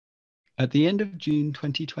At the end of June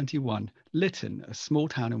 2021, Lytton, a small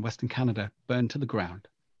town in Western Canada, burned to the ground.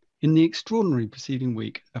 In the extraordinary preceding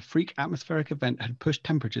week, a freak atmospheric event had pushed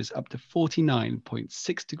temperatures up to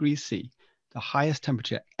 49.6 degrees C, the highest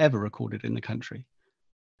temperature ever recorded in the country.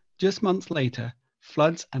 Just months later,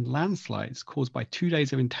 floods and landslides caused by 2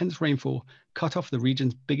 days of intense rainfall cut off the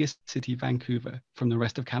region's biggest city, Vancouver, from the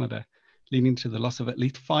rest of Canada, leading to the loss of at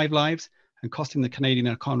least 5 lives and costing the Canadian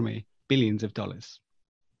economy billions of dollars.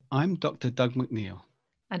 I'm Dr. Doug McNeall.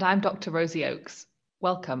 And I'm Dr. Rosie Oakes.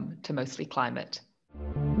 Welcome to Mostly Climate.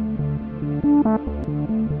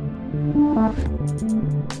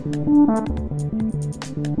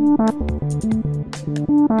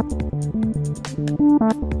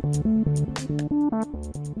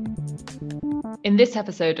 In this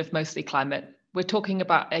episode of Mostly Climate, we're talking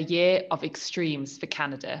about a year of extremes for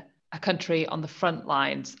Canada, a country on the front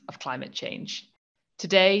lines of climate change.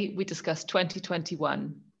 Today, we discuss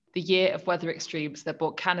 2021, the year of weather extremes that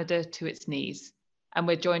brought Canada to its knees. And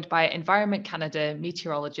we're joined by Environment Canada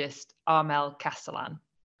meteorologist Armel Castellan.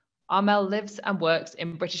 Armel lives and works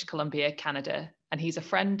in British Columbia, Canada, and he's a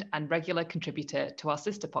friend and regular contributor to our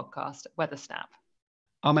sister podcast, Weather Snap.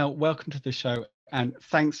 Armel, welcome to the show, and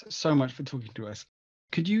thanks so much for talking to us.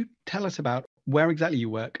 Could you tell us about where exactly you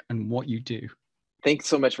work and what you do? Thanks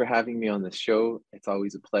so much for having me on the show. It's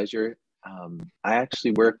always a pleasure. I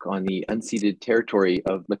actually work on the unceded territory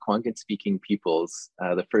of Lekwungen-speaking peoples,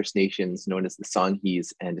 the First Nations known as the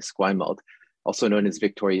Songhees and Esquimalt, also known as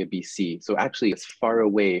Victoria, BC. So actually it's far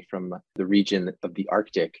away from the region of the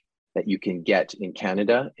Arctic that you can get in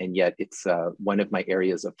Canada, and yet it's one of my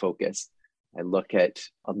areas of focus. I look at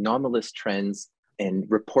anomalous trends and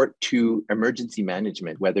report to emergency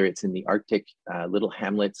management, whether it's in the Arctic, little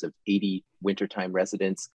hamlets of 80 wintertime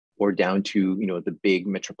residents, or down to the big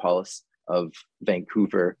metropolis of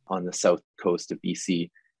Vancouver on the south coast of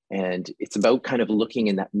BC. And it's about kind of looking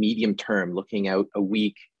in that medium term, looking out a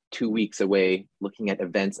week, 2 weeks away, looking at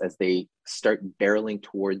events as they start barreling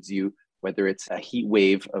towards you, whether it's a heat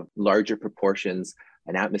wave of larger proportions,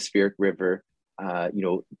 an atmospheric river,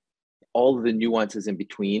 all of the nuances in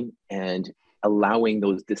between, and allowing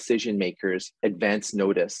those decision makers advance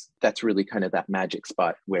notice. That's really kind of that magic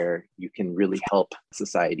spot where you can really help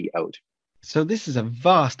society out. So this is a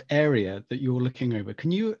vast area that you're looking over. Can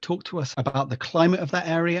you talk to us about the climate of that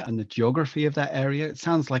area and the geography of that area? It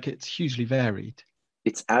sounds like it's hugely varied.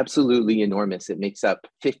 It's absolutely enormous. It makes up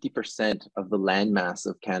 50% of the landmass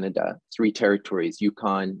of Canada, 3 territories,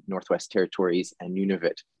 Yukon, Northwest Territories, and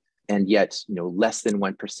Nunavut. And yet, less than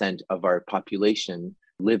 1% of our population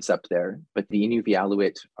lives up there. But the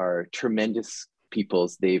Inuvialuit are tremendous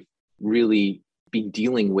peoples. They've really been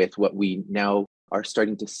dealing with what we now are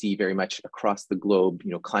starting to see very much across the globe,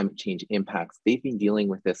 climate change impacts. They've been dealing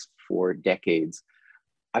with this for decades.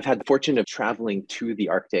 I've had the fortune of traveling to the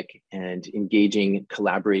Arctic and engaging,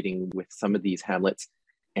 collaborating with some of these hamlets.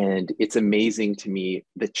 And it's amazing to me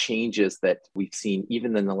the changes that we've seen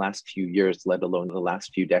even in the last few years, let alone the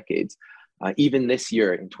last few decades. Even this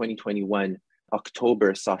year in 2021,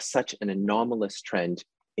 October saw such an anomalous trend.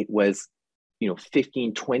 It was,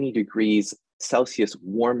 15, 20 degrees Celsius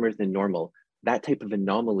warmer than normal. That type of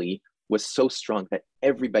anomaly was so strong that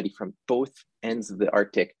everybody from both ends of the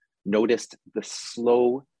Arctic noticed the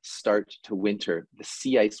slow start to winter. The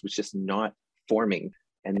sea ice was just not forming.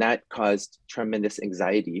 And that caused tremendous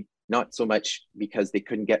anxiety, not so much because they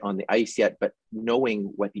couldn't get on the ice yet, but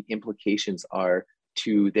knowing what the implications are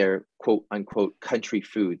to their quote unquote country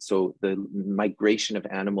food. So the migration of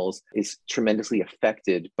animals is tremendously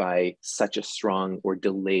affected by such a strong or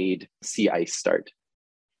delayed sea ice start.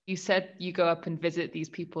 You said you go up and visit these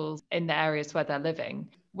people in the areas where they're living.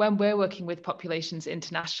 When we're working with populations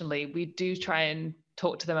internationally, we do try and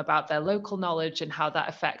talk to them about their local knowledge and how that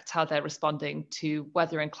affects how they're responding to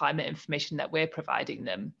weather and climate information that we're providing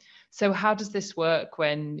them. So how does this work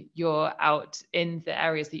when you're out in the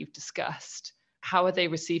areas that you've discussed? How are they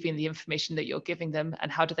receiving the information that you're giving them,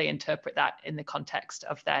 and how do they interpret that in the context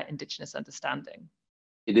of their Indigenous understanding?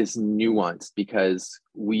 It is nuanced because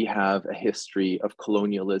we have a history of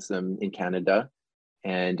colonialism in Canada,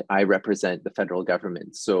 and I represent the federal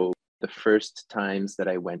government. So the first times that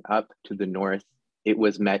I went up to the north, it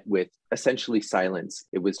was met with essentially silence.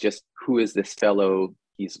 It was just, who is this fellow?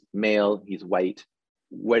 He's male, he's white.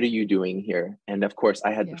 What are you doing here? And of course,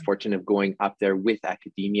 I had the fortune of going up there with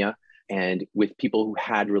academia and with people who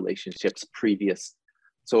had relationships previous.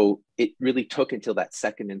 So it really took until that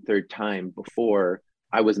second and third time before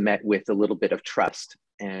I was met with a little bit of trust.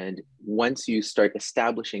 And once you start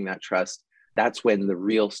establishing that trust, that's when the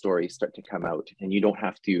real stories start to come out, and you don't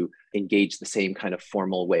have to engage the same kind of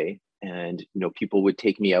formal way. And, people would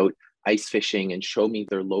take me out ice fishing and show me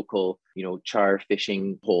their local, char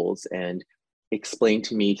fishing holes and explain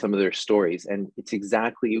to me some of their stories. And it's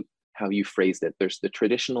exactly how you phrased it. There's the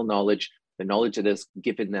traditional knowledge, the knowledge that has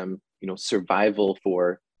given them, survival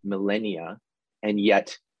for millennia. And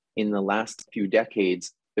yet in the last few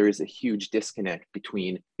decades, there is a huge disconnect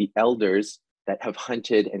between the elders that have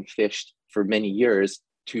hunted and fished for many years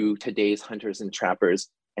to today's hunters and trappers.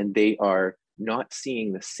 And they are not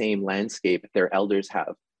seeing the same landscape their elders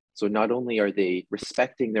have. So not only are they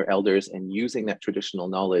respecting their elders and using that traditional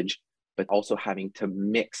knowledge, but also having to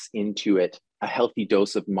mix into it a healthy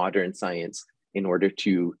dose of modern science in order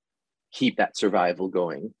to keep that survival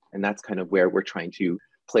going. And that's kind of where we're trying to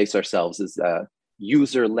place ourselves as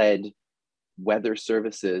user-led weather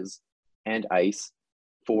services and ice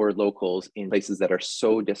for locals in places that are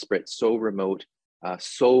so disparate, so remote,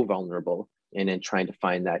 so vulnerable, and then trying to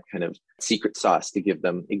find that kind of secret sauce to give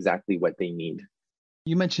them exactly what they need.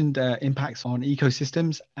 You mentioned impacts on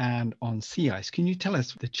ecosystems and on sea ice. Can you tell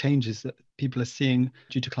us the changes that people are seeing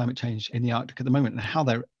due to climate change in the Arctic at the moment and how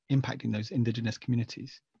they're impacting those indigenous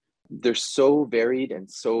communities? They're so varied and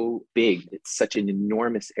so big. It's such an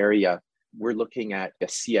enormous area. We're looking at a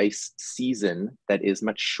sea ice season that is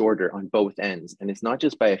much shorter on both ends. And it's not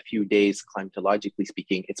just by a few days, climatologically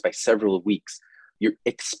speaking, it's by several weeks. You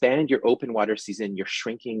expand your open water season, you're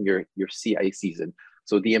shrinking your sea ice season.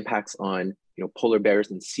 So the impacts on polar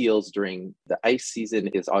bears and seals during the ice season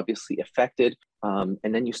is obviously affected. And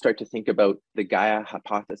then you start to think about the Gaia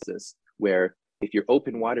hypothesis, where if your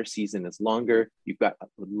open water season is longer, you've got a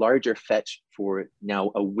larger fetch for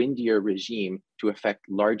now a windier regime to affect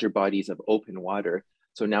larger bodies of open water.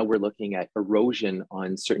 So now we're looking at erosion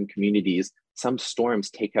on certain communities. Some storms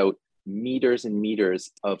take out meters and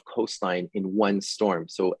meters of coastline in one storm.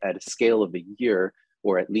 So at a scale of a year,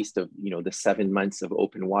 or at least of the 7 months of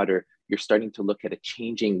open water, you're starting to look at a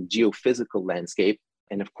changing geophysical landscape.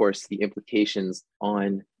 And of course, the implications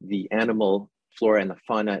on the animal flora and the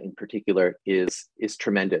fauna in particular is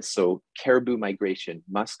tremendous. So caribou migration,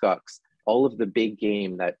 muskox, all of the big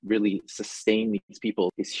game that really sustain these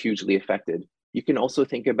people is hugely affected. You can also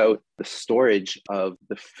think about the storage of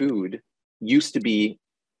the food used to be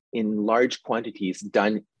in large quantities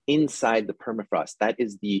done inside the permafrost. That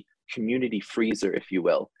is the community freezer, if you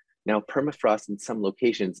will. Now, permafrost in some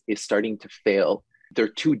locations is starting to fail. They're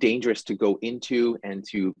too dangerous to go into and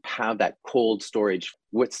to have that cold storage.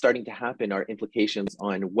 What's starting to happen are implications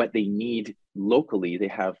on what they need locally. They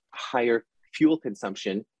have higher fuel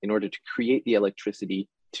consumption in order to create the electricity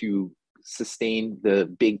to sustain the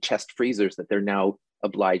big chest freezers that they're now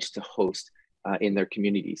obliged to host in their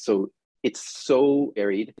community. So it's so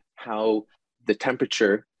varied how the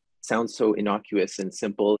temperature sounds so innocuous and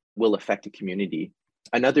simple will affect a community.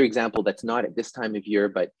 Another example that's not at this time of year,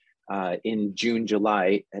 but in June,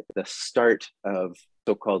 July, at the start of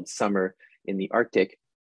so-called summer in the Arctic,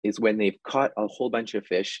 is when they've caught a whole bunch of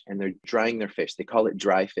fish and they're drying their fish. They call it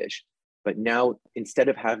dry fish. But now, instead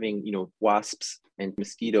of having wasps and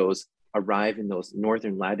mosquitoes arrive in those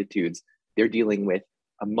northern latitudes, they're dealing with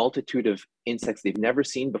a multitude of insects they've never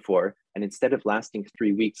seen before. And instead of lasting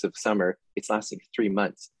 3 weeks of summer, it's lasting 3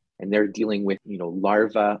 months. And they're dealing with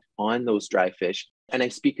larvae on those dry fish. And I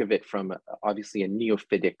speak of it from obviously a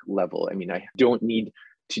neophytic level. I mean, I don't need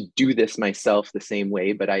to do this myself the same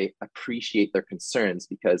way, but I appreciate their concerns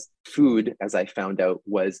because food, as I found out,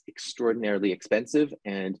 was extraordinarily expensive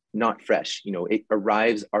and not fresh. It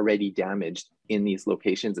arrives already damaged in these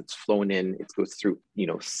locations. It's flown in, it goes through,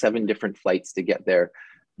 7 different flights to get there.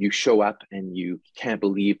 You show up and you can't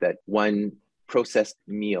believe that one processed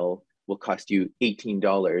meal will cost you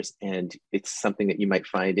 $18, and it's something that you might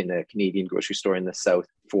find in a Canadian grocery store in the South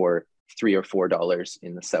for $3 or $4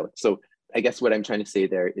 in the South. So I guess what I'm trying to say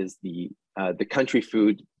there is the country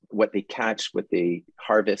food, what they catch, what they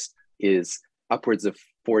harvest is upwards of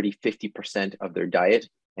 40-50% of their diet,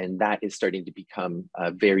 and that is starting to become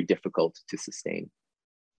very difficult to sustain.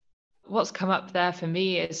 What's come up there for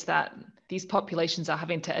me is that these populations are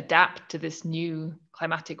having to adapt to this new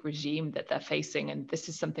climatic regime that they're facing. And this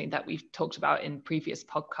is something that we've talked about in previous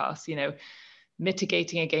podcasts.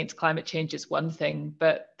 Mitigating against climate change is one thing,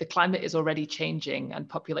 but the climate is already changing and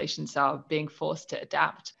populations are being forced to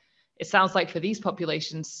adapt. It sounds like for these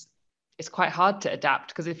populations, it's quite hard to adapt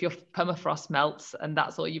because if your permafrost melts and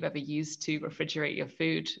that's all you've ever used to refrigerate your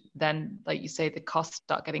food, then like you say, the costs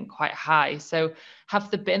start getting quite high. So have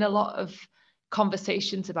there been a lot of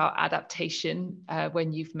conversations about adaptation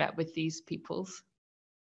when you've met with these peoples?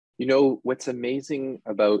 What's amazing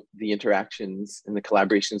about the interactions and the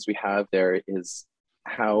collaborations we have there is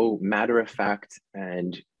how matter of fact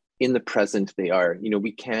and in the present they are.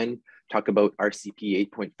 We can talk about RCP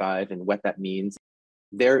 8.5 and what that means,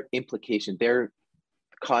 their implication, their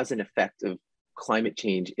cause and effect of climate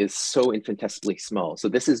change is so infinitesimally small. So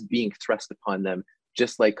this is being thrust upon them,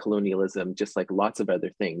 just like colonialism, just like lots of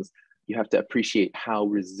other things. You have to appreciate how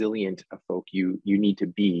resilient a folk you need to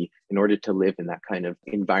be in order to live in that kind of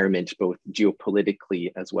environment, both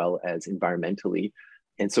geopolitically as well as environmentally.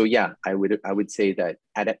 And so, yeah, I would say that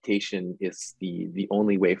adaptation is the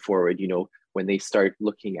only way forward. You know, when they start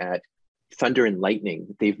looking at thunder and lightning,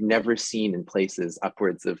 they've never seen in places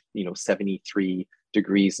upwards of 73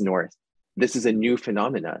 degrees north. This is a new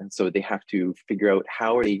phenomenon. So they have to figure out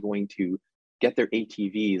how are they going to get their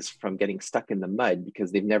ATVs from getting stuck in the mud,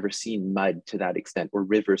 because they've never seen mud to that extent, or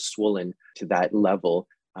rivers swollen to that level,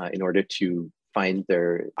 in order to find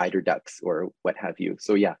their eider ducks or what have you.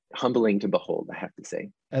 So yeah, humbling to behold, I have to say.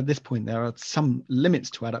 At this point, there are some limits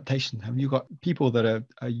to adaptation. Have you got people that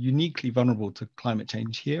are uniquely vulnerable to climate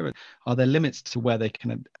change here? Are there limits to where they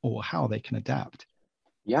can, or how they can adapt?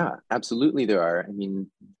 Yeah, absolutely there are. I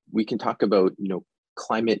mean, we can talk about,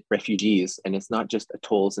 climate refugees, and it's not just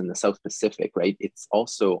atolls in the South Pacific, right? It's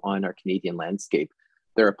also on our Canadian landscape.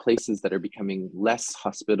 There are places that are becoming less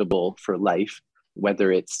hospitable for life,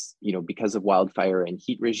 whether it's, because of wildfire and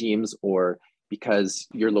heat regimes, or because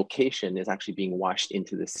your location is actually being washed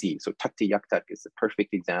into the sea. So Tuktoyaktuk is a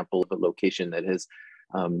perfect example of a location that has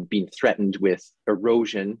been threatened with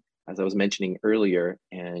erosion, as I was mentioning earlier,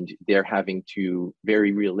 and they're having to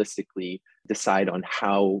very realistically decide on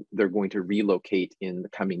how they're going to relocate in the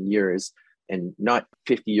coming years, and not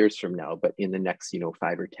 50 years from now, but in the next,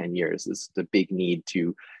 5 or 10 years is the big need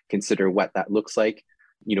to consider what that looks like.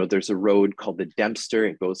 There's a road called the Dempster.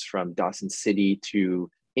 It goes from Dawson City to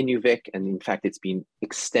Inuvik, and in fact, it's been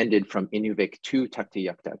extended from Inuvik to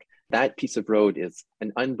Tuktoyaktuk. That piece of road is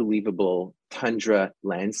an unbelievable tundra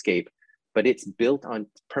landscape, but it's built on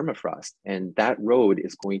permafrost. And that road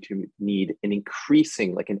is going to need an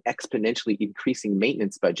exponentially increasing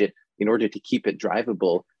maintenance budget in order to keep it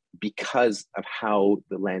drivable, because of how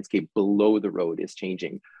the landscape below the road is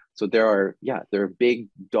changing. So there are big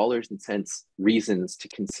dollars and cents reasons to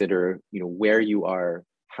consider, where you are,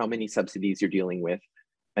 how many subsidies you're dealing with.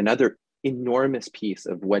 Another enormous piece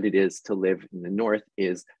of what it is to live in the north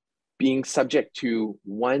is being subject to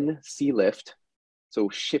one sea lift. So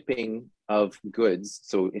shipping of goods.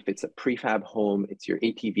 So if it's a prefab home, it's your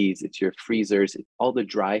ATVs, it's your freezers, it's all the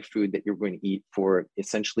dry food that you're going to eat for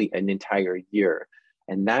essentially an entire year.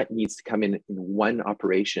 And that needs to come in one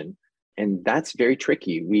operation. And that's very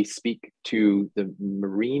tricky. We speak to the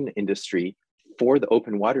marine industry for the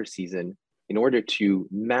open water season in order to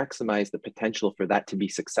maximize the potential for that to be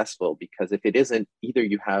successful. Because if it isn't, either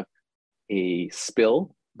you have a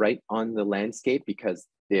spill right on the landscape because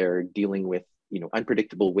they're dealing with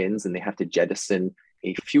unpredictable winds, and they have to jettison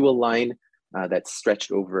a fuel line that's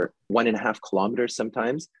stretched over 1.5 kilometers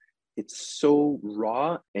sometimes. It's so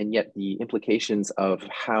raw, and yet the implications of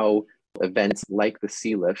how events like the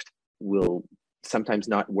sea lift will sometimes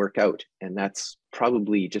not work out. And that's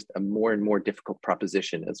probably just a more and more difficult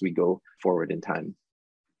proposition as we go forward in time.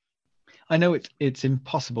 I know it's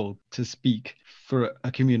impossible to speak for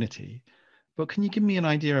a community, but can you give me an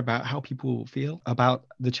idea about how people feel about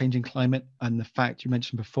the changing climate, and the fact you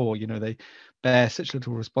mentioned before, they bear such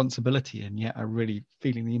little responsibility and yet are really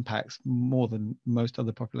feeling the impacts more than most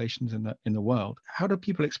other populations in the world? How do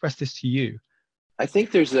people express this to you? I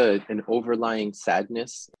think there's an overlying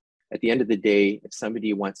sadness. At the end of the day, if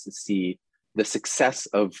somebody wants to see the success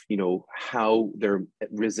of, how they're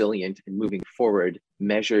resilient and moving forward,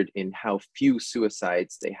 measured in how few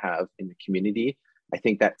suicides they have in the community, I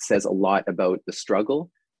think that says a lot about the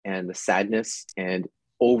struggle and the sadness, and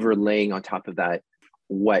overlaying on top of that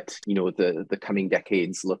what the coming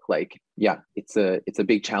decades look like. Yeah, it's a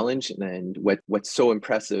big challenge. And what's so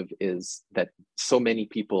impressive is that so many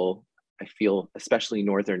people, I feel, especially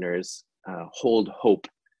Northerners, hold hope,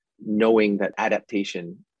 knowing that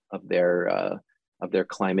adaptation of their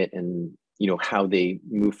climate and how they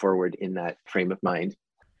move forward in that frame of mind.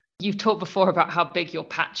 You've talked before about how big your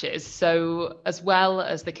patch is. So as well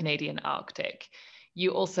as the Canadian Arctic,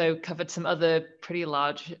 you also covered some other pretty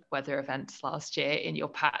large weather events last year in your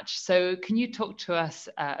patch. So can you talk to us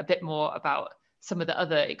a bit more about some of the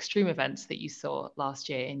other extreme events that you saw last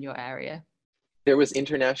year in your area? There was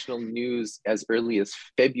international news as early as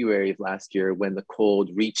February of last year when the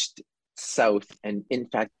cold reached south, and in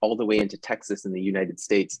fact, all the way into Texas in the United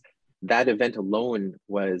States. That event alone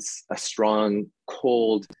was a strong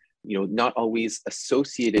cold, not always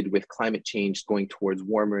associated with climate change going towards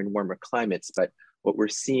warmer and warmer climates, but what we're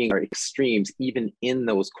seeing are extremes even in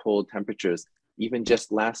those cold temperatures. Even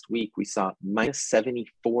just last week, we saw minus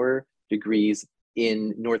 74 degrees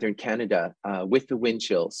in northern Canada with the wind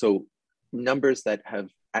chill. So numbers that have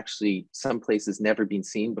actually some places never been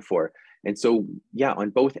seen before. And so, yeah,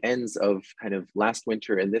 on both ends of kind of last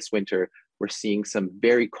winter and this winter, we're seeing some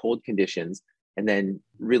very cold conditions. And then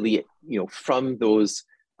really, from those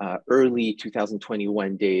early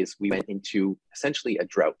 2021 days, we went into essentially a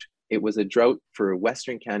drought. It was a drought for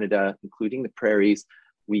Western Canada, including the prairies.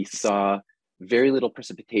 We saw very little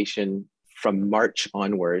precipitation from March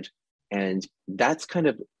onward. And that's kind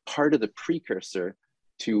of part of the precursor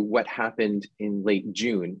to what happened in late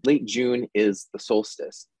June. Late June is the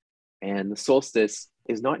solstice. And the solstice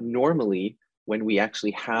is not normally when we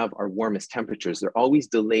actually have our warmest temperatures. They're always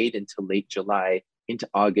delayed until late July, into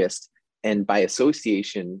August, and by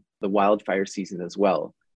association, the wildfire season as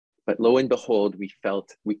well. But lo and behold, we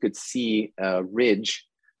felt we could see a ridge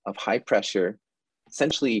of high pressure,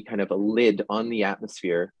 essentially kind of a lid on the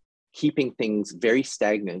atmosphere, keeping things very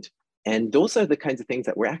stagnant. And those are the kinds of things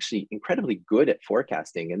that we're actually incredibly good at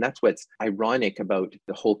forecasting. And that's what's ironic about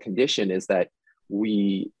the whole condition, is that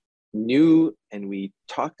we knew and we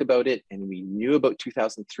talked about it, and we knew about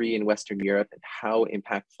 2003 in Western Europe and how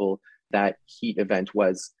impactful that heat event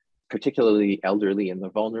was, particularly elderly and the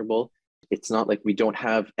vulnerable. It's not like we don't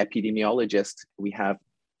have epidemiologists. We have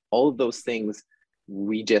all of those things.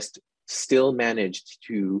 We just still managed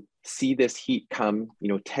to see this heat come,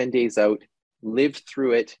 10 days out, live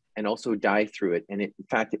through it, and also die through it. And in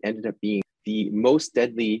fact, it ended up being the most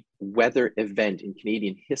deadly weather event in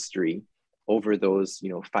Canadian history over those,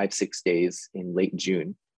 5-6 days in late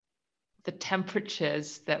June. The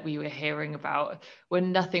temperatures that we were hearing about were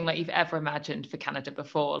nothing like you've ever imagined for Canada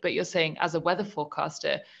before. But you're saying, as a weather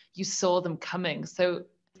forecaster, you saw them coming. So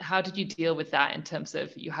how did you deal with that in terms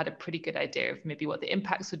of, you had a pretty good idea of maybe what the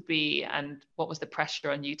impacts would be, and what was the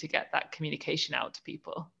pressure on you to get that communication out to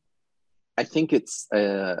people? I think it's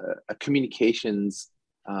a communications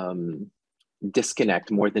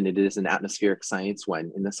disconnect more than it is an atmospheric science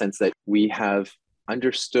one, in the sense that we have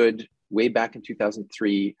understood way back in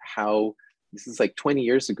 2003 how this is like 20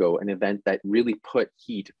 years ago, an event that really put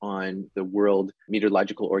heat on the World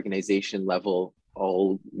Meteorological Organization level.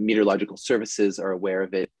 All meteorological services are aware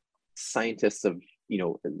of it. Scientists of,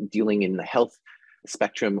 dealing in the health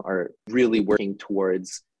spectrum are really working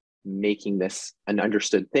towards making this an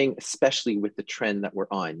understood thing, especially with the trend that we're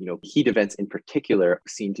on. Heat events in particular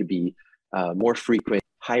seem to be more frequent,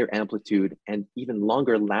 higher amplitude, and even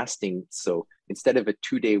longer lasting. So instead of a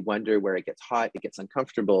 2-day wonder where it gets hot, it gets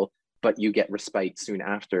uncomfortable, but you get respite soon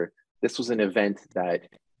after, this was an event that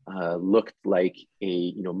looked like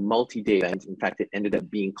a multi-day event. In fact, it ended up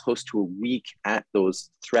being close to a week at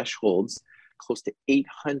those thresholds, close to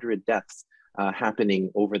 800 deaths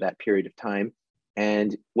happening over that period of time.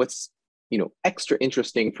 And what's extra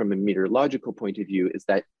interesting from a meteorological point of view is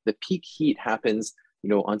that the peak heat happens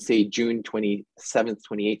on, say, June 27th,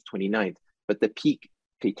 28th, 29th, but the peak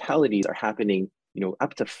fatalities are happening,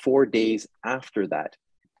 up to 4 days after that.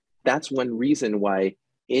 That's one reason why,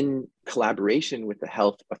 in collaboration with the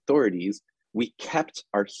health authorities, we kept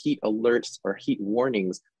our heat alerts, our heat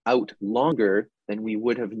warnings out longer than we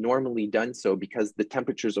would have normally done so, because the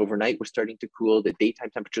temperatures overnight were starting to cool, the daytime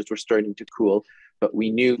temperatures were starting to cool, but we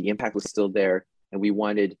knew the impact was still there. And we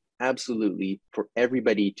wanted absolutely for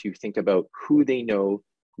everybody to think about who they know,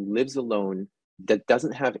 who lives alone, that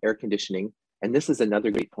doesn't have air conditioning. And this is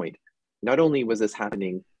another great point. Not only was this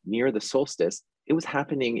happening near the solstice, it was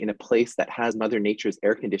happening in a place that has Mother Nature's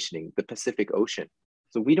air conditioning, the Pacific Ocean.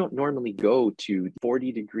 So we don't normally go to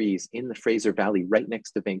 40 degrees in the Fraser Valley right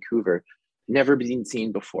next to Vancouver. Never been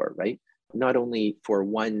seen before, right? Not only for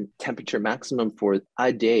one temperature maximum for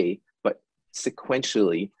a day, but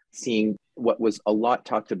sequentially seeing what was a lot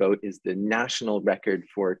talked about is the national record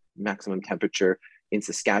for maximum temperature in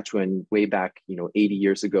Saskatchewan way back, 80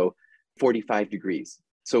 years ago, 45 degrees.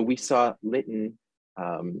 So we saw Lytton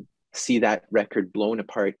see that record blown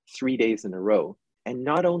apart 3 days in a row. And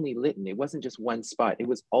not only Lytton, it wasn't just one spot, it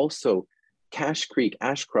was also Cache Creek,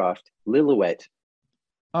 Ashcroft, Lillooet.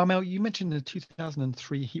 Armel, you mentioned the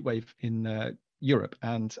 2003 heatwave in Europe,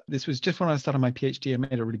 and this was just when I started my PhD. It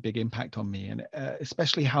made a really big impact on me, and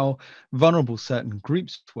especially how vulnerable certain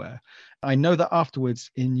groups were. I know that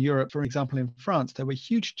afterwards in Europe, for example, in France, there were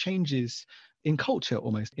huge changes in culture,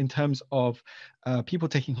 almost, in terms of people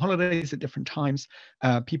taking holidays at different times,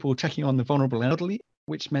 people checking on the vulnerable elderly,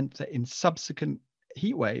 which meant that in subsequent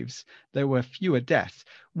heat waves, there were fewer deaths.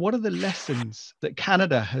 What are the lessons that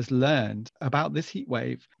Canada has learned about this heat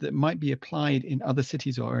wave that might be applied in other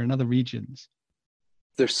cities or in other regions?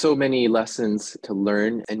 There's so many lessons to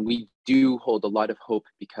learn, and we do hold a lot of hope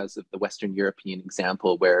because of the Western European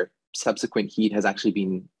example, where subsequent heat has actually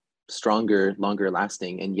been stronger, longer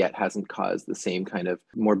lasting, and yet hasn't caused the same kind of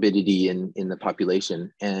morbidity in the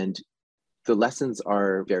population. And the lessons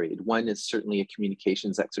are varied. One is certainly a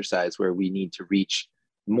communications exercise where we need to reach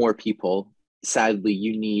more people. Sadly,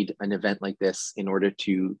 you need an event like this in order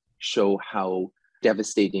to show how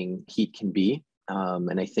devastating heat can be.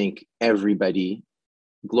 And I think everybody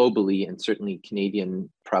globally, and certainly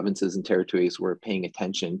Canadian provinces and territories, were paying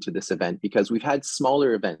attention to this event, because we've had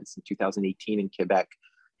smaller events. In 2018 in Quebec,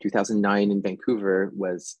 2009 in Vancouver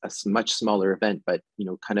was a much smaller event, but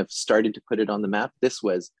kind of started to put it on the map. This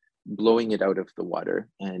was blowing it out of the water.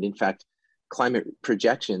 And in fact, climate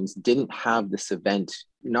projections didn't have this event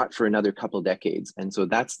not for another couple decades. And so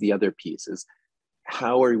that's the other piece, is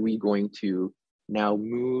how are we going to now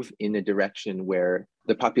move in a direction where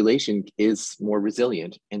the population is more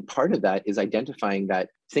resilient? And part of that is identifying that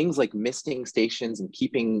things like misting stations and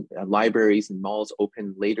keeping libraries and malls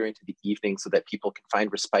open later into the evening so that people can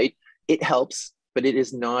find respite, it helps, but it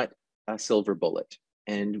is not a silver bullet.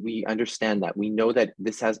 And we understand that. We know that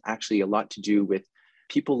this has actually a lot to do with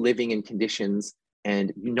people living in conditions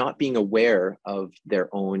and not being aware of their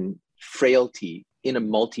own frailty in a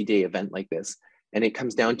multi-day event like this. And it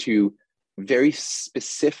comes down to very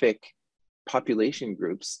specific population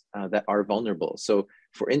groups that are vulnerable. So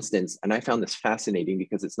for instance, and I found this fascinating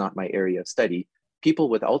because it's not my area of study, people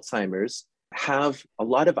with Alzheimer's have a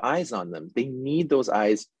lot of eyes on them. They need those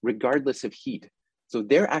eyes regardless of heat. So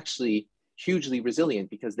they're actually hugely resilient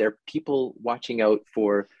because they're people watching out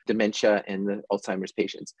for dementia and the Alzheimer's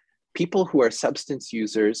patients. People who are substance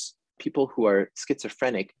users, people who are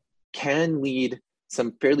schizophrenic, can lead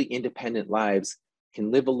some fairly independent lives, can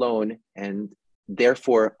live alone, and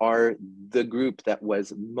therefore are the group that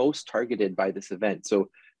was most targeted by this event. So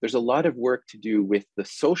there's a lot of work to do with the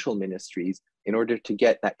social ministries in order to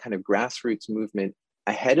get that kind of grassroots movement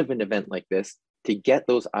ahead of an event like this, to get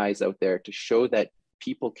those eyes out there, to show that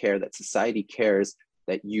people care, that society cares,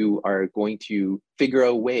 that you are going to figure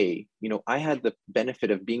a way. I had the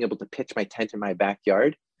benefit of being able to pitch my tent in my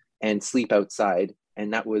backyard and sleep outside.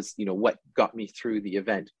 And that was, what got me through the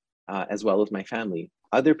event, as well as my family.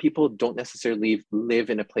 Other people don't necessarily live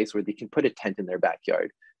in a place where they can put a tent in their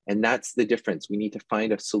backyard. And that's the difference. We need to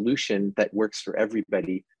find a solution that works for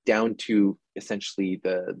everybody, down to essentially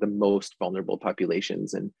the most vulnerable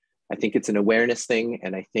populations. And I think it's an awareness thing.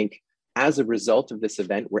 And I think as a result of this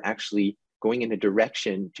event, we're actually going in a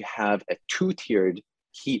direction to have a 2-tiered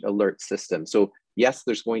heat alert system. So yes,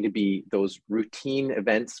 there's going to be those routine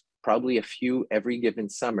events, probably a few every given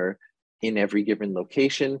summer in every given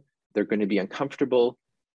location. They're going to be uncomfortable,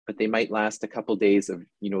 but they might last a couple of days of,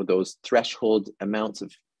 those threshold amounts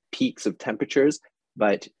of peaks of temperatures.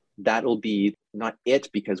 But that'll be not it,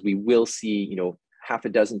 because we will see, half a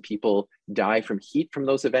dozen people die from heat from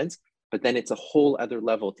those events. But then it's a whole other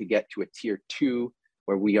level to get to a tier 2,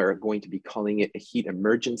 where we are going to be calling it a heat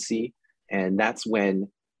emergency. And that's when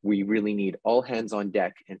we really need all hands on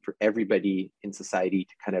deck, and for everybody in society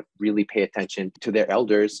to kind of really pay attention to their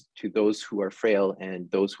elders, to those who are frail and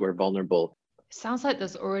those who are vulnerable. It sounds like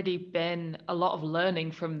there's already been a lot of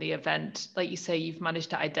learning from the event. Like you say, you've managed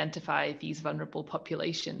to identify these vulnerable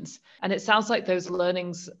populations. And it sounds like those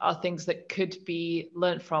learnings are things that could be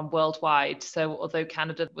learned from worldwide. So although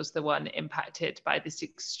Canada was the one impacted by this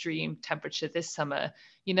extreme temperature this summer,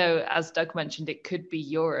 as Doug mentioned, it could be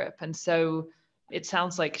Europe. And so it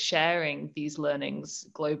sounds like sharing these learnings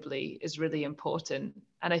globally is really important.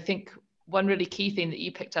 And I think one really key thing that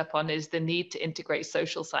you picked up on is the need to integrate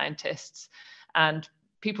social scientists and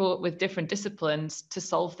people with different disciplines to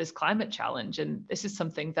solve this climate challenge. And this is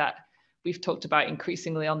something that we've talked about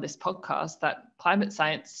increasingly on this podcast, that climate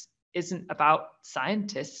science isn't about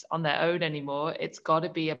scientists on their own anymore. It's got to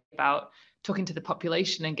be about talking to the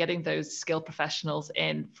population and getting those skilled professionals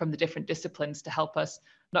in from the different disciplines to help us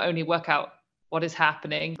not only work out what is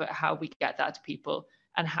happening, but how we get that to people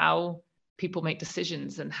and how people make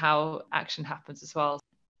decisions and how action happens as well.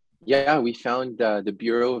 Yeah, we found the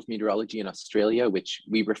Bureau of Meteorology in Australia, which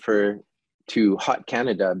we refer to Hot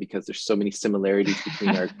Canada because there's so many similarities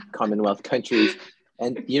between our Commonwealth countries.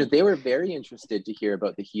 And, they were very interested to hear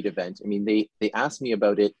about the heat event. I mean, they asked me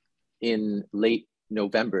about it in late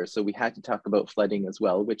November. So we had to talk about flooding as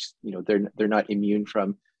well, which, they're not immune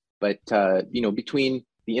from. But, between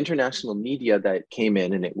the international media that came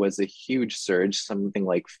in, and it was a huge surge, something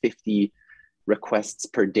like 50 requests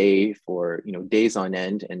per day for days on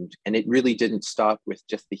end, and it really didn't stop with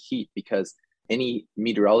just the heat, because any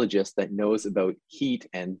meteorologist that knows about heat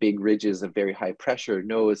and big ridges of very high pressure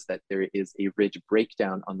knows that there is a ridge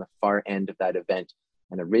breakdown on the far end of that event.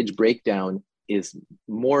 And a ridge breakdown is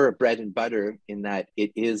more bread and butter in that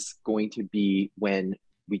it is going to be when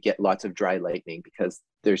we get lots of dry lightning because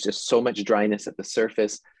there's just so much dryness at the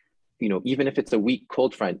surface. Even if it's a weak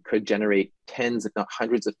cold front, could generate tens, if not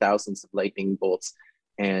hundreds of thousands of lightning bolts.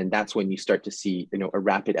 And that's when you start to see, a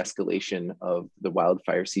rapid escalation of the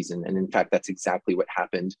wildfire season. And in fact, that's exactly what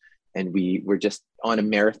happened. And we were just on a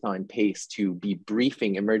marathon pace to be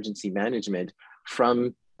briefing emergency management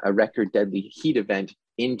from a record deadly heat event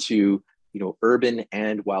into, urban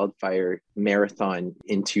and wildfire marathon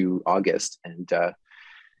into August. And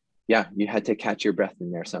you had to catch your breath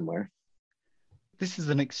in there somewhere. This is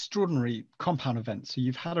an extraordinary compound event. So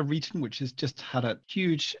you've had a region which has just had a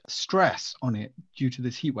huge stress on it due to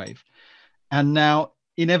this heat wave. And now,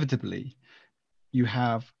 inevitably, you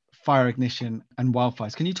have fire ignition and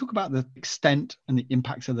wildfires. Can you talk about the extent and the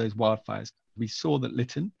impacts of those wildfires? We saw that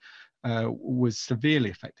Lytton was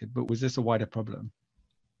severely affected, but was this a wider problem?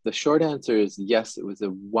 The short answer is yes, it was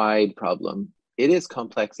a wide problem. It is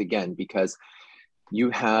complex again, because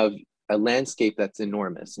you have a landscape that's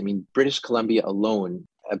enormous. I mean, British Columbia alone,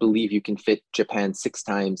 I believe you can fit Japan 6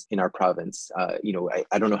 times in our province. I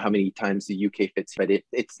don't know how many times the UK fits, but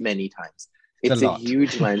it's many times. It's a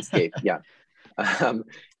huge landscape. Yeah.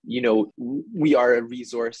 We are a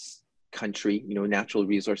resource country. Natural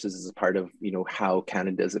resources is a part of, how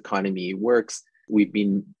Canada's economy works. We've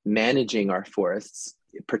been managing our forests,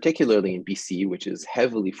 particularly in BC, which is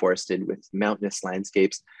heavily forested with mountainous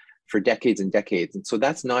landscapes, for decades and decades. And so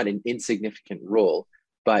that's not an insignificant role.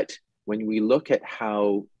 But when we look at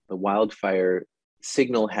how the wildfire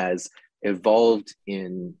signal has evolved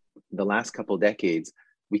in the last couple of decades,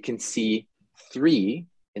 we can see 3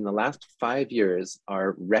 in the last 5 years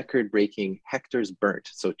are record-breaking hectares burnt.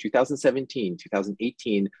 So 2017,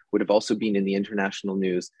 2018 would have also been in the international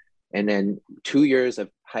news. And then 2 years of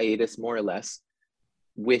hiatus, more or less,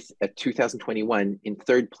 with a 2021 in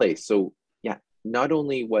 3rd place. So not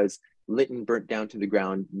only was Lytton burnt down to the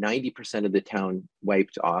ground, 90% of the town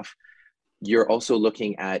wiped off, you're also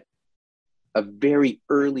looking at a very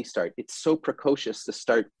early start. It's so precocious to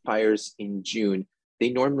start fires in June. They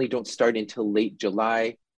normally don't start until late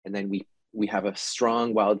July. And then we have a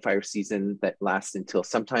strong wildfire season that lasts until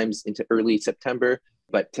sometimes into early September.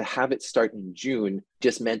 But to have it start in June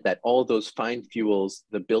just meant that all those fine fuels,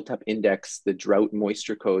 the built up index, the drought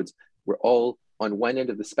moisture codes were all on one end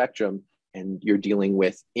of the spectrum. And you're dealing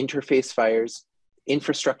with interface fires,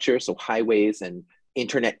 infrastructure, so highways and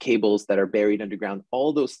internet cables that are buried underground.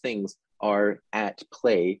 All those things are at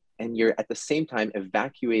play. And you're at the same time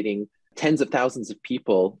evacuating tens of thousands of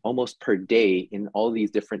people almost per day in all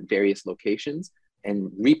these different various locations and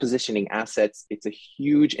repositioning assets. It's a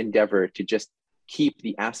huge endeavor to just keep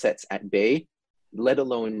the assets at bay, let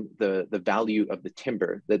alone the value of the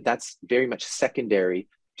timber. That's very much secondary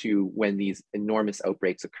to when these enormous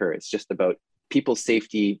outbreaks occur. It's just about people's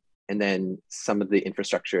safety and then some of the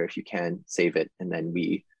infrastructure, if you can save it. And then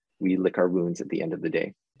we lick our wounds at the end of the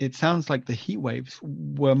day. It sounds like the heat waves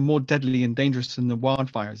were more deadly and dangerous than the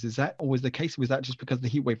wildfires. Is that always the case? Was that just because the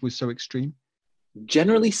heat wave was so extreme?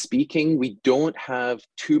 Generally speaking, we don't have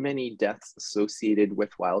too many deaths associated with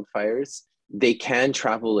wildfires. They can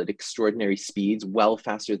travel at extraordinary speeds, well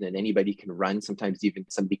faster than anybody can run. Sometimes even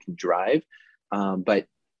somebody can drive. But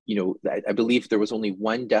I believe there was only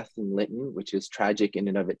 1 death in Lytton, which is tragic in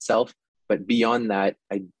and of itself. But beyond that,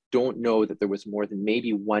 I don't know that there was more than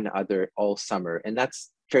maybe 1 other all summer. And that's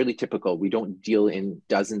fairly typical. We don't deal in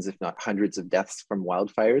dozens, if not hundreds of deaths from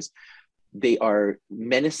wildfires. They are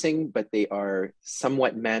menacing, but they are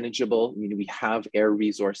somewhat manageable. We have air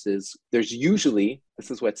resources. There's usually,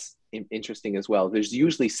 this is what's interesting as well, there's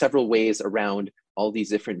usually several ways around all these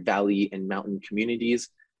different valley and mountain communities.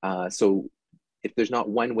 So if there's not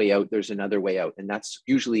one way out, there's another way out. And that's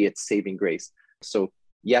usually its saving grace. So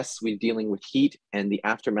yes, we're dealing with heat and the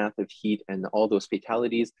aftermath of heat and all those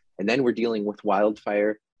fatalities. And then we're dealing with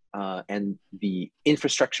wildfire and the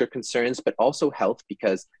infrastructure concerns, but also health,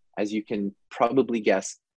 because as you can probably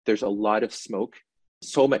guess, there's a lot of smoke,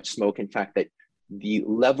 so much smoke, in fact, that the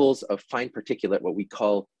levels of fine particulate, what we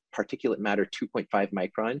call particulate matter 2.5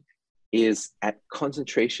 micron, is at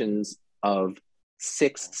concentrations of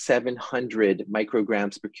 600-700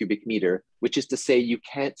 micrograms per cubic meter, which is to say you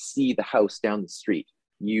can't see the house down the street.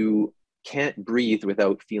 You can't breathe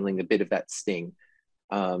without feeling a bit of that sting.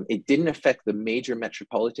 It didn't affect the major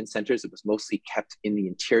metropolitan centers. It was mostly kept in the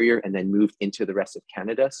interior and then moved into the rest of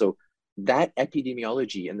Canada. So that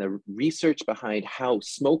epidemiology and the research behind how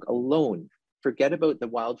smoke alone, forget about the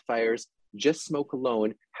wildfires, just smoke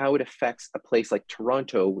alone, how it affects a place like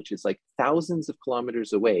Toronto, which is like thousands of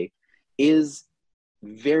kilometers away, is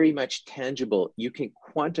very much tangible. You can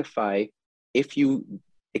quantify, if you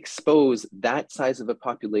expose that size of a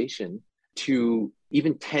population to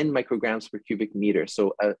even 10 micrograms per cubic meter.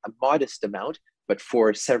 So a modest amount, but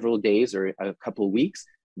for several days or a couple of weeks,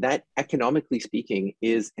 that economically speaking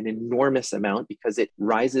is an enormous amount because it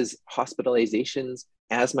rises hospitalizations,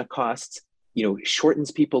 asthma costs,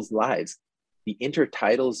 shortens people's lives. The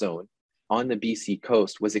intertidal zone on the BC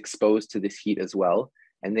coast was exposed to this heat as well.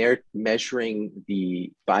 And they're measuring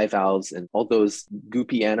the bivalves and all those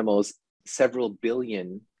goopy animals, several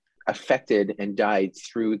billion affected and died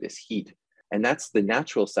through this heat. And that's the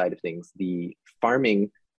natural side of things. The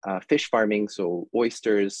farming, fish farming, so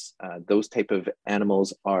oysters, those type of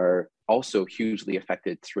animals are also hugely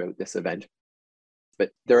affected throughout this event.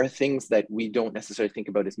 But there are things that we don't necessarily think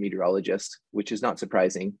about as meteorologists, which is not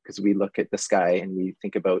surprising because we look at the sky and we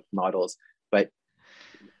think about models. But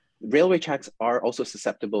railway tracks are also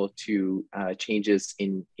susceptible to changes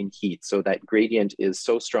in heat. So that gradient is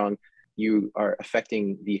so strong, you are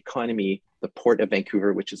affecting the economy, the port of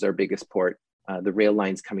Vancouver, which is our biggest port, the rail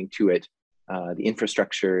lines coming to it, the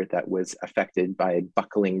infrastructure that was affected by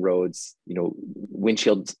buckling roads,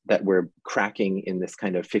 windshields that were cracking in this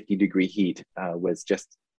kind of 50-degree heat was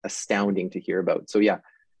just astounding to hear about. So yeah,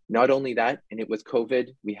 not only that, and it was COVID,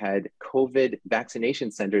 we had COVID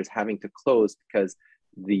vaccination centers having to close because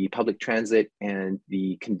the public transit and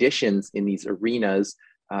the conditions in these arenas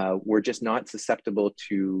were just not susceptible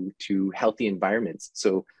to healthy environments.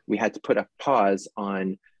 So we had to put a pause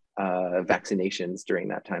on vaccinations during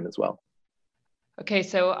that time as well. Okay,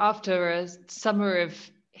 so after a summer of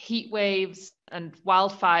heat waves and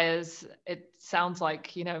wildfires, it sounds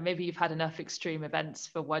like, maybe you've had enough extreme events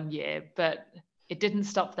for 1 year, but it didn't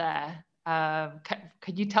stop there.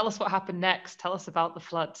 Could you tell us what happened next? Tell us about the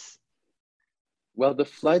floods. Well, the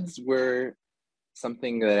floods were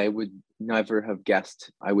something that I would never have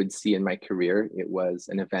guessed I would see in my career. It was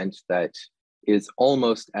an event that is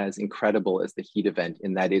almost as incredible as the heat event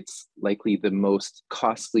in that it's likely the most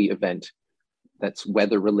costly event that's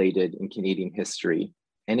weather related in Canadian history.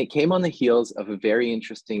 And it came on the heels of a very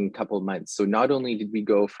interesting couple of months. So not only did we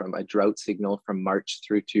go from a drought signal from March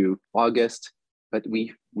through to August, but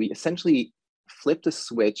we essentially flipped a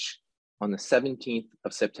switch on the 17th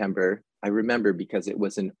of September. I remember because it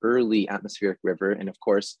was an early atmospheric river. And of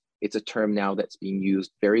course, it's a term now that's being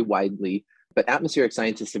used very widely, but atmospheric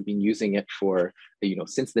scientists have been using it for,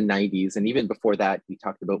 since the 90s. And even before that, we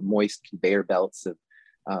talked about moist conveyor belts of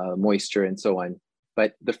moisture and so on.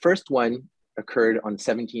 But the first one occurred on the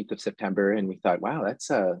 17th of September. And we thought, wow,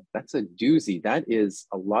 that's a doozy. That is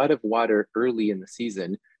a lot of water early in the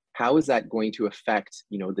season. How is that going to affect,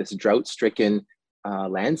 this drought-stricken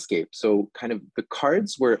landscape? So kind of the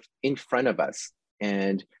cards were in front of us.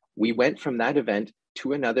 And we went from that event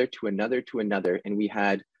to another, to another, to another. And we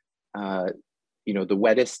had, the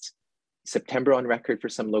wettest September on record for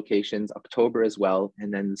some locations, October as well.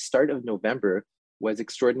 And then the start of November was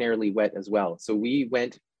extraordinarily wet as well. So we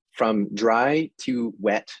went from dry to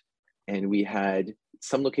wet, and we had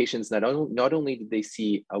some locations that not only did they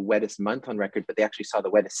see a wettest month on record, but they actually saw the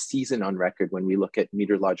wettest season on record when we look at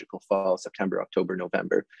meteorological fall, September, October,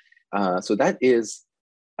 November. So that is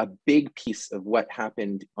a big piece of what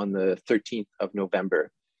happened on the 13th of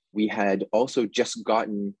November. We had also just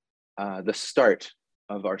gotten the start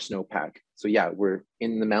of our snowpack. So yeah, we're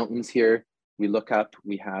in the mountains here. We look up,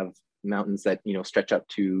 we have mountains that stretch up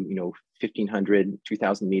to 1,500,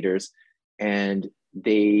 2,000 meters, and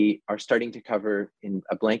they are starting to cover in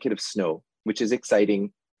a blanket of snow, which is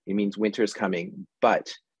exciting. It means winter is coming.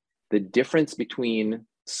 But the difference between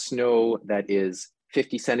snow that is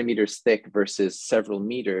 50 centimeters thick versus several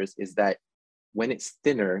meters is that when it's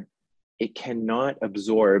thinner, it cannot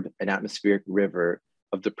absorb an atmospheric river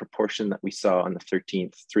of the proportion that we saw on the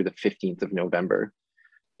 13th through the 15th of November.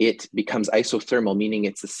 It becomes isothermal, meaning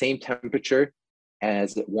it's the same temperature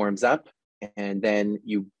as it warms up, and then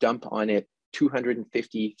you dump on it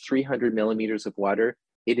 250, 300 millimeters of water,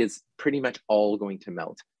 it is pretty much all going to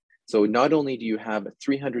melt. So not only do you have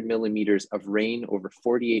 300 millimeters of rain over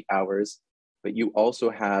 48 hours, but you also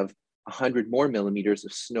have 100 more millimeters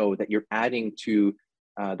of snow that you're adding to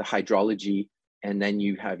the hydrology, and then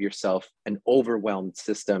you have yourself an overwhelmed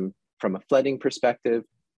system from a flooding perspective.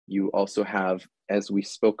 You also have, as we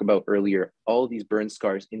spoke about earlier, all these burn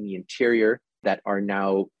scars in the interior that are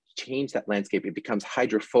now change that landscape. It becomes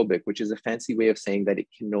hydrophobic, which is a fancy way of saying that it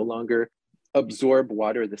can no longer absorb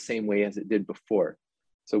water the same way as it did before.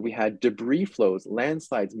 So we had debris flows,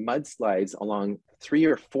 landslides, mudslides along 3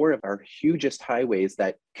 or 4 of our hugest highways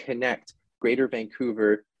that connect Greater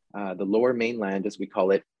Vancouver, the Lower Mainland, as we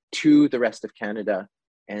call it, to the rest of Canada.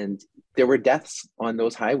 And there were deaths on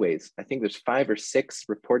those highways. I think there's 5 or 6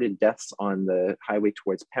 reported deaths on the highway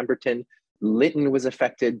towards Pemberton. Lytton was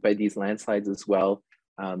affected by these landslides as well.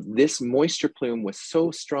 This moisture plume was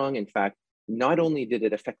so strong, in fact, not only did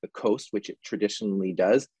it affect the coast, which it traditionally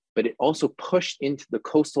does, but it also pushed into the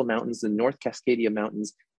coastal mountains, the North Cascadia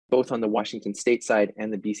Mountains, both on the Washington State side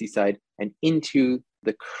and the BC side, and into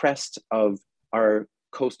the crest of our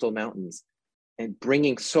coastal mountains, and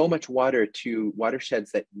bringing so much water to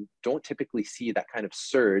watersheds that you don't typically see that kind of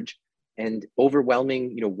surge, and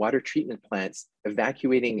overwhelming, water treatment plants.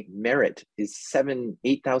 Evacuating Merritt is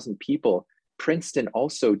 8,000 people. Princeton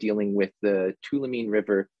also dealing with the Tulameen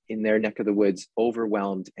River in their neck of the woods,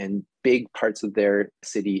 overwhelmed, and big parts of their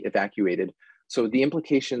city evacuated. So the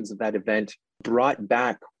implications of that event brought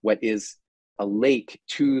back what is a lake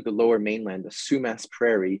to the lower mainland, the Sumas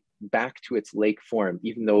Prairie, back to its lake form,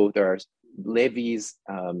 even though there are levees,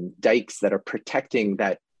 dikes that are protecting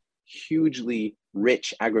that hugely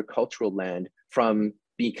rich agricultural land from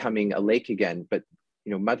becoming a lake again. But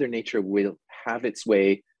Mother Nature will have its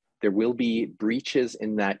way. There will be breaches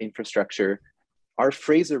in that infrastructure. Our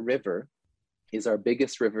Fraser River is our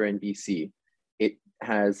biggest river in BC. It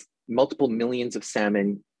has multiple millions of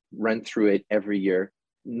salmon run through it every year.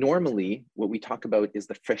 Normally, what we talk about is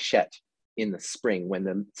the freshet in the spring, when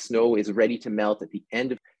the snow is ready to melt at the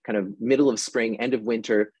end of kind of middle of spring, end of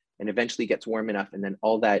winter, and eventually gets warm enough. And then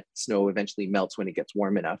all that snow eventually melts when it gets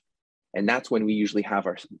warm enough. And that's when we usually have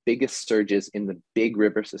our biggest surges in the big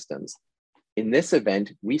river systems. In this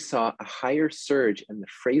event, we saw a higher surge in the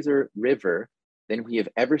Fraser River than we have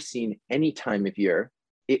ever seen any time of year.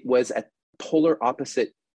 It was at polar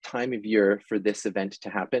opposite time of year for this event to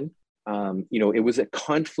happen. It was a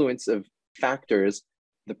confluence of factors,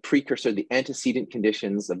 the precursor, the antecedent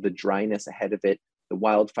conditions of the dryness ahead of it, the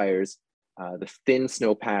wildfires, the thin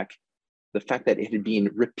snowpack, the fact that it had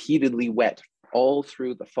been repeatedly wet all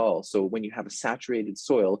through the fall. So when you have a saturated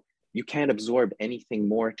soil, you can't absorb anything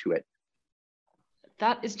more to it.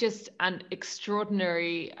 That is just an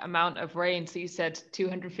extraordinary amount of rain. So you said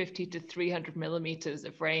 250 to 300 millimeters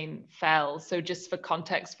of rain fell. So just for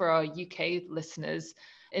context for our UK listeners,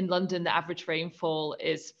 in London, the average rainfall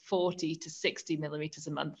is 40 to 60 millimeters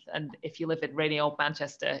a month. And if you live in rainy old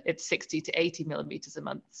Manchester, it's 60 to 80 millimeters a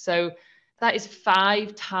month. So that is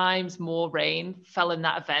 5 times more rain fell in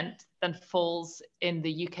that event than falls in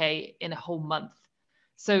the UK in a whole month.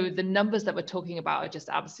 So the numbers that we're talking about are just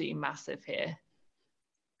absolutely massive here.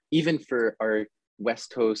 Even for our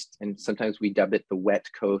West Coast, and sometimes we dub it the wet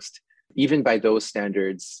coast, even by those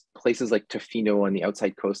standards, places like Tofino on the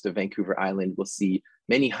outside coast of Vancouver Island will see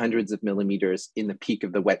many hundreds of millimeters in the peak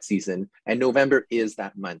of the wet season. And November is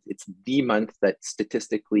that month. It's the month that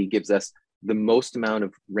statistically gives us the most amount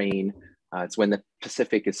of rain. It's when the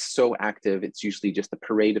Pacific is so active. It's usually just a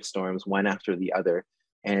parade of storms, one after the other.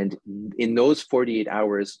 And in those 48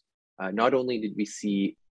 hours, not only did we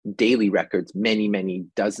see daily records, many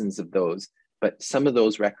dozens of those, but some of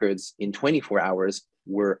those records in 24 hours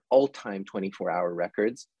were all-time 24-hour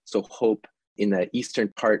records. So Hope in the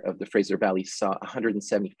eastern part of the Fraser Valley saw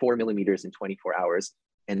 174 millimeters in 24 hours.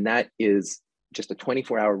 And that is just a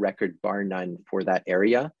 24-hour record bar none for that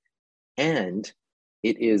area. And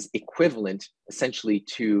it is equivalent essentially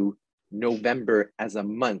to November as a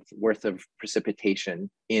month worth of precipitation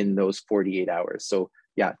in those 48 hours. So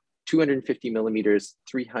yeah, 250 millimeters,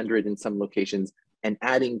 300 in some locations, and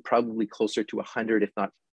adding probably closer to 100, if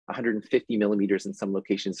not 150 millimeters in some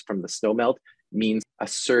locations from the snowmelt means a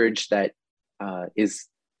surge that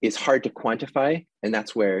is hard to quantify. And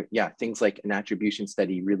that's where, things like an attribution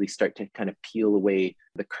study really start to kind of peel away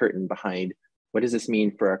the curtain behind what does this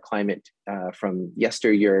mean for our climate from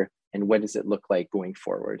yesteryear, and what does it look like going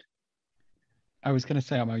forward? I was going to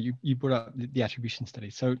say, Armel, you brought up the attribution study.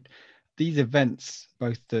 So these events,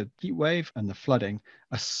 both the heat wave and the flooding,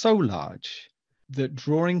 are so large that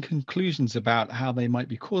drawing conclusions about how they might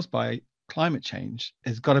be caused by climate change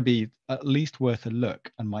has got to be at least worth a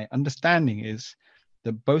look. And my understanding is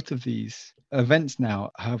that both of these events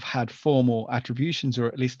now have had formal attributions, or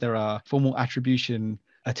at least there are formal attribution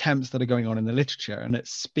attempts that are going on in the literature, and at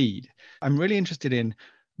speed. I'm really interested in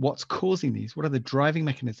what's causing these. What are the driving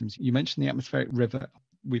mechanisms? You mentioned the atmospheric river.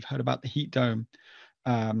 We've heard about the heat dome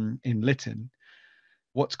in Lytton.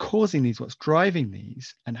 What's causing these? What's driving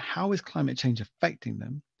these? And how is climate change affecting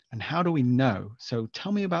them? And how do we know? So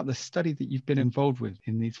tell me about the study that you've been involved with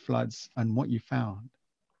in these floods and what you found.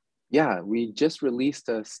 Yeah, we just released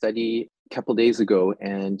a study a couple days ago,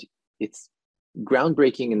 and it's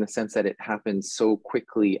groundbreaking in the sense that it happens so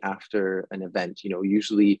quickly after an event.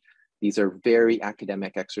 Usually these are very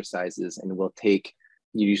academic exercises and will take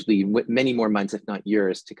usually many more months, if not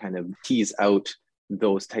years, to kind of tease out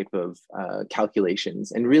those type of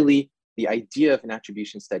calculations. And really, the idea of an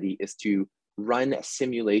attribution study is to run a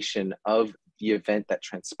simulation of the event that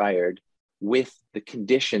transpired with the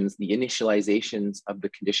conditions, the initializations of the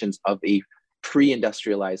conditions of a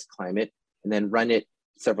pre-industrialized climate, and then run it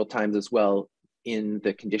several times as well in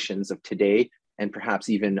the conditions of today and perhaps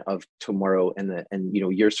even of tomorrow and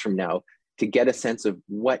years from now, to get a sense of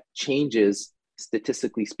what changes,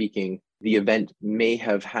 statistically speaking, the event may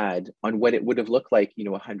have had on what it would have looked like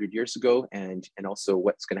 100 years ago, and also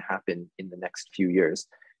what's going to happen in the next few years.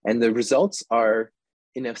 And the results are,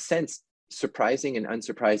 in a sense, surprising and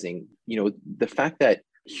unsurprising. The fact that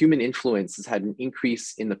human influence has had an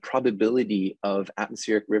increase in the probability of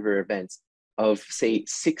atmospheric river events of, say,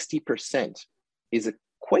 60% is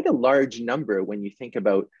quite a large number when you think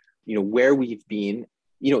about where we've been.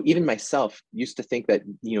 Even myself used to think that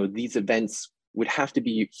these events would have to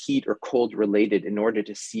be heat or cold related in order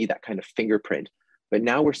to see that kind of fingerprint. But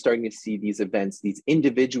now we're starting to see these events, these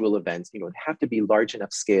individual events, have to be large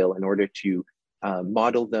enough scale in order to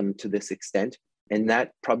model them to this extent. And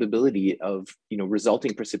that probability of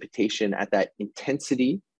resulting precipitation at that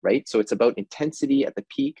intensity, right? So it's about intensity at the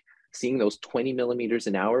peak, seeing those 20 millimeters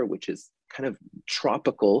an hour, which is kind of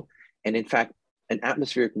tropical. And in fact, an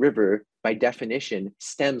atmospheric river, by definition,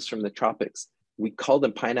 stems from the tropics. We call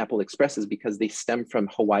them pineapple expresses because they stem from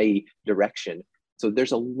Hawaii direction. So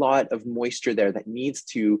there's a lot of moisture there that needs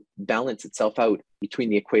to balance itself out between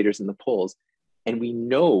the equators and the poles. And we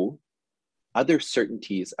know other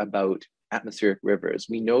certainties about atmospheric rivers.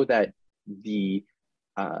 We know that the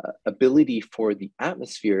ability for the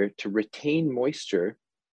atmosphere to retain moisture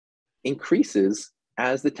increases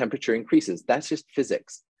as the temperature increases. That's just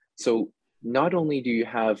physics. So not only do you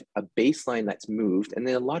have a baseline that's moved, and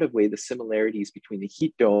in a lot of ways, the similarities between the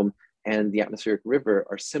heat dome and the atmospheric river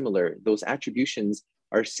are similar. Those attributions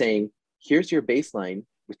are saying, here's your baseline.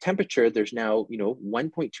 With temperature, there's now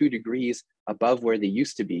 1.2 degrees above where they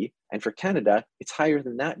used to be. And for Canada, it's higher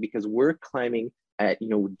than that because we're climbing at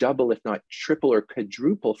double, if not triple or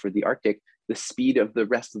quadruple for the Arctic, the speed of the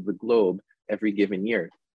rest of the globe every given year.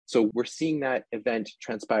 So we're seeing that event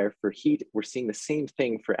transpire for heat. We're seeing the same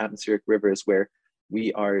thing for atmospheric rivers where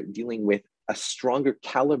we are dealing with a stronger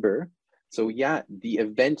caliber. So yeah, the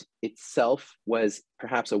event itself was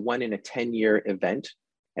perhaps a 1 in a 10-year event.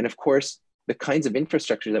 And of course, the kinds of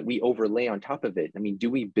infrastructure that we overlay on top of it. I mean, do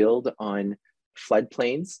we build on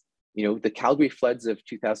floodplains? The Calgary floods of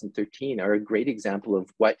 2013 are a great example of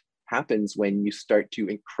what happens when you start to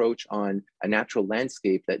encroach on a natural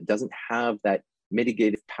landscape that doesn't have that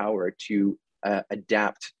mitigative power to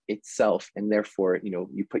adapt itself. And therefore,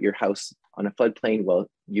 you put your house on a floodplain, well,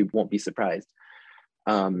 you won't be surprised.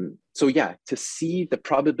 So yeah, to see the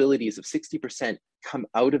probabilities of 60% come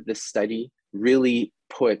out of this study really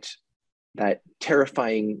put that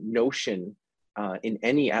terrifying notion in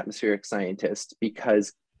any atmospheric scientist,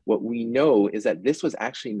 because what we know is that this was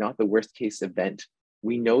actually not the worst case event.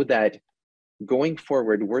 We know that going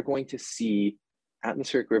forward, we're going to see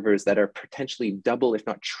atmospheric rivers that are potentially double, if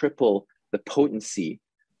not triple, the potency.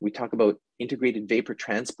 We talk about integrated vapor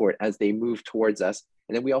transport as they move towards us.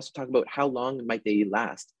 And then we also talk about how long might they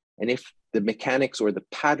last. And if the mechanics or the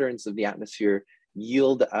patterns of the atmosphere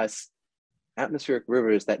yield us atmospheric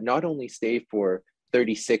rivers that not only stay for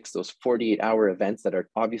 36, those 48-hour events that are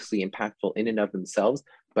obviously impactful in and of themselves,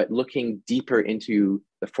 but looking deeper into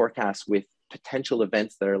the forecast with potential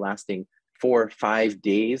events that are lasting 4 or 5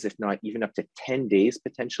 days, if not even up to 10 days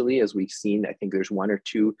potentially, as we've seen. I think there's 1 or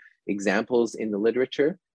 2 examples in the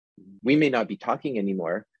literature. We may not be talking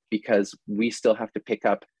anymore because we still have to pick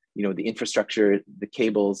up the infrastructure, the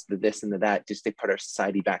cables, the this and the that, just to put our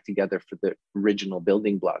society back together for the original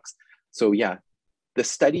building blocks. So yeah, the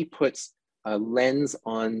study puts a lens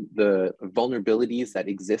on the vulnerabilities that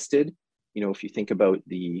existed. If you think about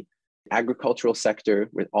the agricultural sector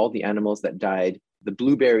with all the animals that died, the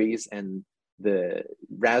blueberries and the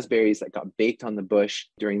raspberries that got baked on the bush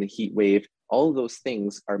during the heat wave, all of those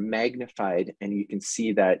things are magnified. And you can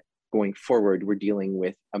see that going forward, we're dealing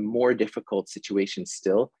with a more difficult situation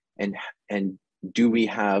still. And do we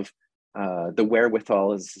have the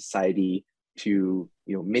wherewithal as a society to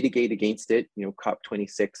mitigate against it,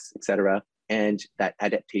 COP26, et cetera, and that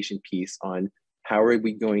adaptation piece on how are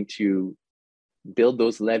we going to build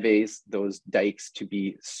those levees, those dikes to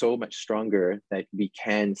be so much stronger that we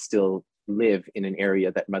can still live in an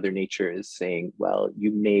area that Mother Nature is saying, well,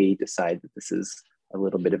 you may decide that this is a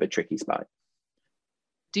little bit of a tricky spot.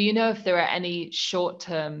 Do you know if there are any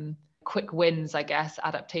short-term quick wins, I guess,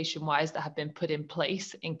 adaptation-wise, that have been put in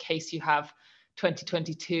place in case you have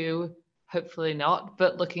 2022, hopefully not,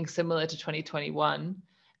 but looking similar to 2021?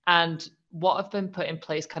 And what have been put in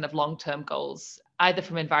place kind of long-term goals either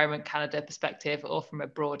from Environment Canada perspective or from a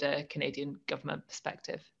broader Canadian government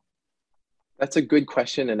perspective? That's a good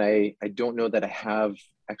question. And I don't know that I have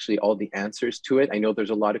actually all the answers to it. I know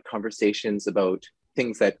there's a lot of conversations about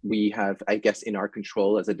things that we have, I guess, in our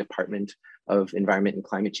control as a Department of Environment and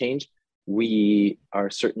Climate Change. We are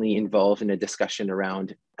certainly involved in a discussion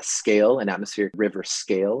around a scale, an atmospheric river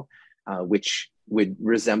scale, which would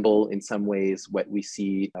resemble in some ways what we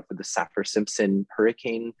see for the Saffir-Simpson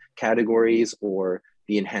hurricane categories or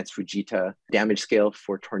the enhanced Fujita damage scale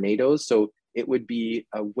for tornadoes. So it would be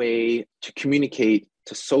a way to communicate,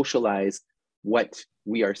 to socialize what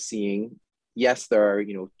we are seeing. Yes, there are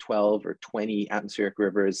 12 or 20 atmospheric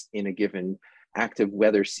rivers in a given active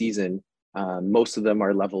weather season. Most of them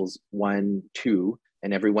are levels 1, 2,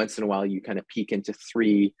 and every once in a while you kind of peak into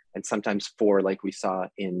 3 and sometimes 4, like we saw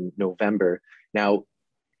in November. Now,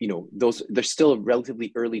 they're still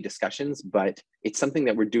relatively early discussions, but it's something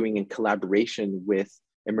that we're doing in collaboration with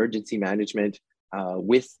emergency management,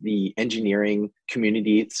 with the engineering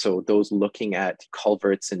community. So those looking at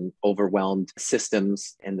culverts and overwhelmed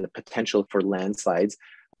systems and the potential for landslides.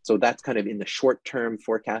 So that's kind of in the short term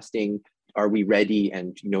forecasting. Are we ready?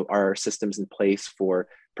 And are our systems in place for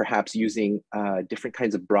perhaps using different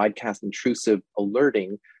kinds of broadcast intrusive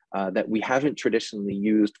alerting that we haven't traditionally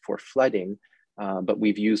used for flooding, but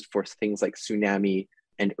we've used for things like tsunami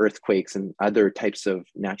and earthquakes and other types of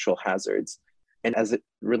natural hazards. And as it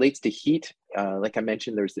relates to heat, like I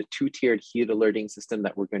mentioned, there's the 2-tiered heat alerting system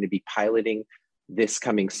that we're going to be piloting this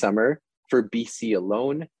coming summer for BC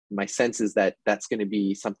alone. My sense is that that's going to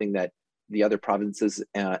be something that the other provinces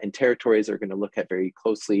and territories are going to look at very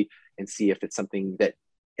closely and see if it's something that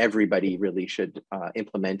everybody really should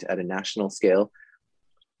implement at a national scale.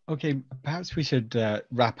 Okay, perhaps we should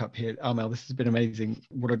wrap up here. Armel, this has been amazing.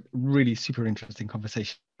 What a really super interesting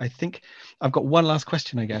conversation. I think I've got one last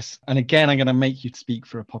question, I guess. And again, I'm going to make you speak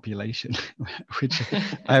for a population, which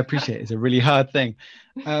I appreciate is a really hard thing.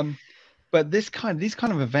 But these kind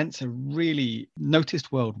of events are really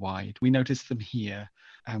noticed worldwide. We noticed them here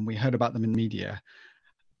and we heard about them in media.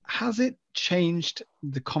 Has it changed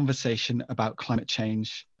the conversation about climate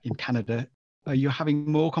change in Canada? Are you having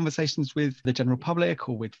more conversations with the general public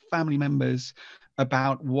or with family members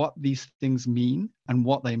about what these things mean and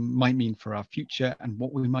what they might mean for our future and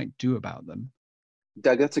what we might do about them?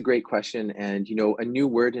 Doug, that's a great question. And, a new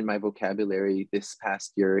word in my vocabulary this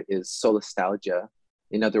past year is solastalgia.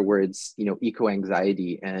 In other words,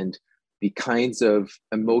 eco-anxiety and the kinds of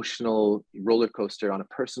emotional roller coaster on a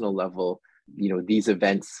personal level, these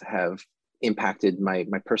events have impacted my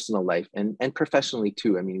personal life and professionally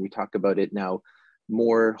too. I mean, we talk about it now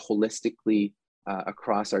more holistically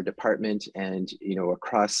across our department and,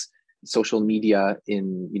 across social media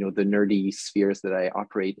in, the nerdy spheres that I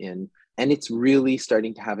operate in. And it's really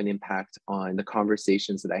starting to have an impact on the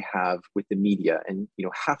conversations that I have with the media. And,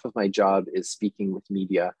 half of my job is speaking with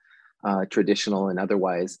media, traditional and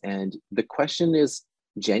otherwise. And the question is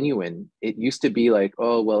genuine. It used to be like,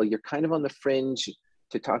 oh, well, you're kind of on the fringe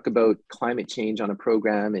to talk about climate change on a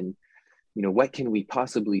program and, what can we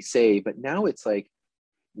possibly say? But now it's like,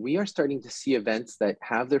 we are starting to see events that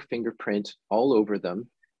have their fingerprint all over them,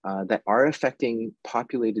 that are affecting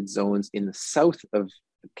populated zones in the south of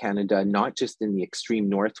Canada, not just in the extreme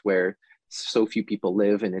north where so few people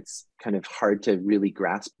live. And it's kind of hard to really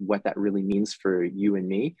grasp what that really means for you and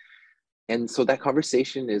me. And so that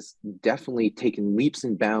conversation is definitely taken leaps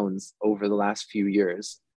and bounds over the last few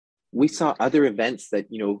years. We saw other events that,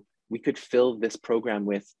 we could fill this program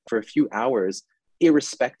with for a few hours,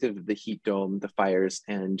 irrespective of the heat dome, the fires,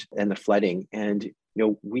 and the flooding. And,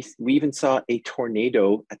 we even saw a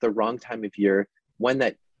tornado at the wrong time of year, one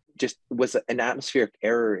that just was an atmospheric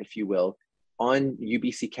error, if you will, on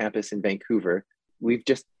UBC campus in Vancouver. We've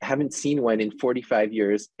just haven't seen one in 45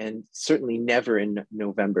 years and certainly never in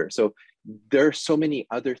November. So there are so many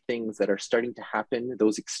other things that are starting to happen.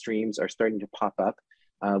 Those extremes are starting to pop up.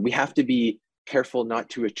 We have to be careful not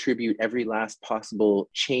to attribute every last possible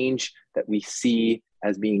change that we see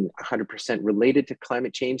as being 100% related to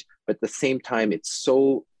climate change, but at the same time, it's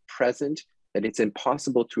so present that it's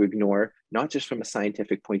impossible to ignore, not just from a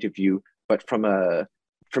scientific point of view, but from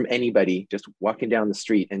anybody just walking down the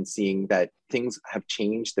street and seeing that things have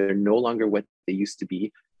changed. They're no longer what they used to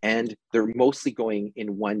be, and they're mostly going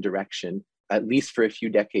in one direction, at least for a few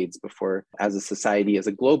decades before, as a society, as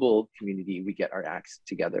a global community, we get our acts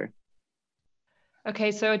together.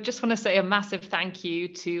 Okay, so I just want to say a massive thank you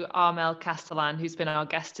to Armel Castellan, who's been our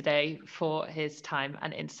guest today, for his time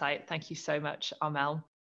and insight. Thank you so much, Armel.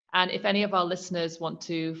 And if any of our listeners want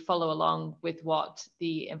to follow along with what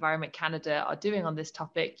the Environment Canada are doing on this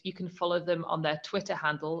topic, you can follow them on their Twitter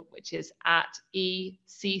handle, which is at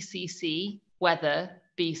ECCC Weather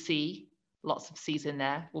BC. Lots of C's in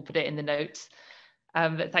there. We'll put it in the notes.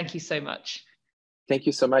 But thank you so much. Thank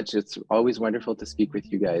you so much. It's always wonderful to speak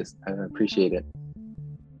with you guys. I appreciate it.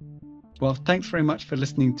 Well, thanks very much for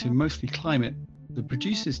listening to Mostly Climate. The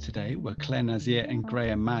producers today were Clare, Nasir and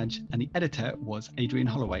Grahame Madge, and the editor was Adrian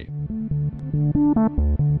Holloway.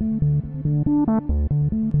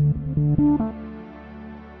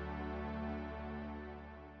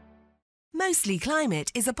 Mostly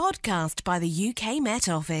Climate is a podcast by the UK Met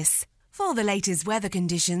Office. For the latest weather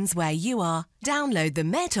conditions where you are, download the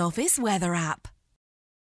Met Office weather app.